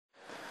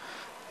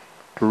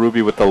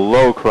Ruby with the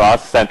low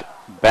cross, sent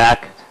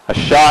back. A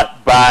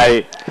shot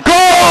by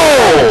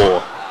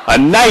goal! A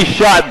nice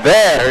shot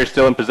there. He's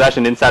still in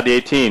possession inside the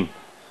 18.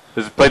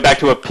 This is played back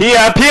to Apia.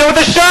 Apia with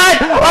a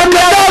shot!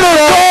 Another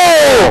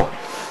goal!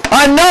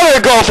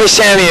 Another goal for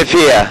Sammy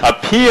Apia.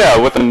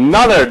 Apia with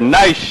another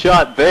nice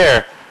shot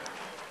there.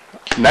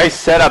 Nice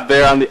setup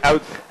there on the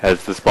out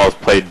as this ball is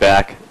played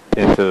back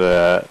into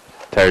the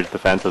Terriers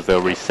defense as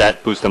they'll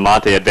reset.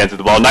 Bustamante advances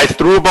the ball. Nice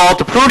through ball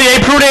to Prudier.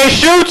 Prudier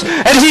shoots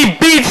and he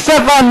beats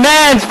Stefan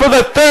Mans for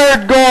the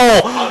third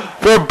goal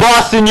for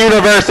Boston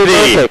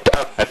University. Perfect.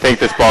 I think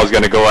this ball is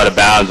going to go out of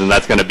bounds and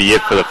that's going to be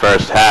it for the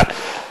first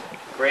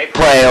half. Great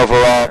play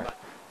overall.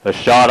 The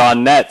shot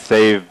on net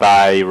saved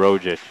by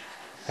Rojic.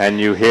 And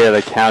you hear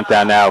the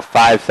countdown now.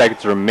 5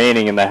 seconds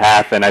remaining in the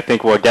half and I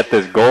think we'll get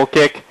this goal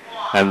kick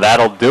and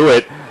that'll do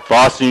it.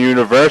 Boston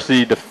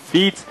University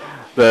defeats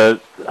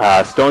the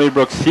Stony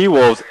Brook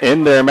Seawolves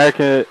in their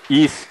American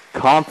East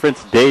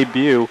Conference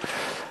debut.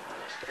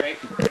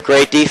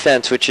 Great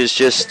defense, which is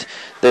just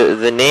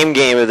the name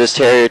game of this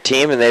Terrier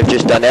team, and they've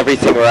just done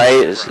everything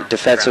right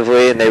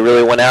defensively, and they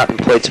really went out and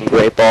played some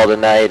great ball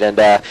tonight and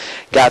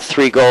got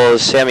 3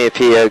 goals. Sammy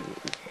Apia,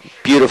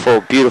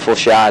 beautiful, beautiful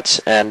shots,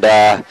 and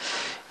yeah,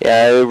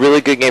 a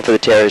really good game for the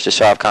Terriers to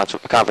solve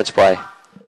conference play.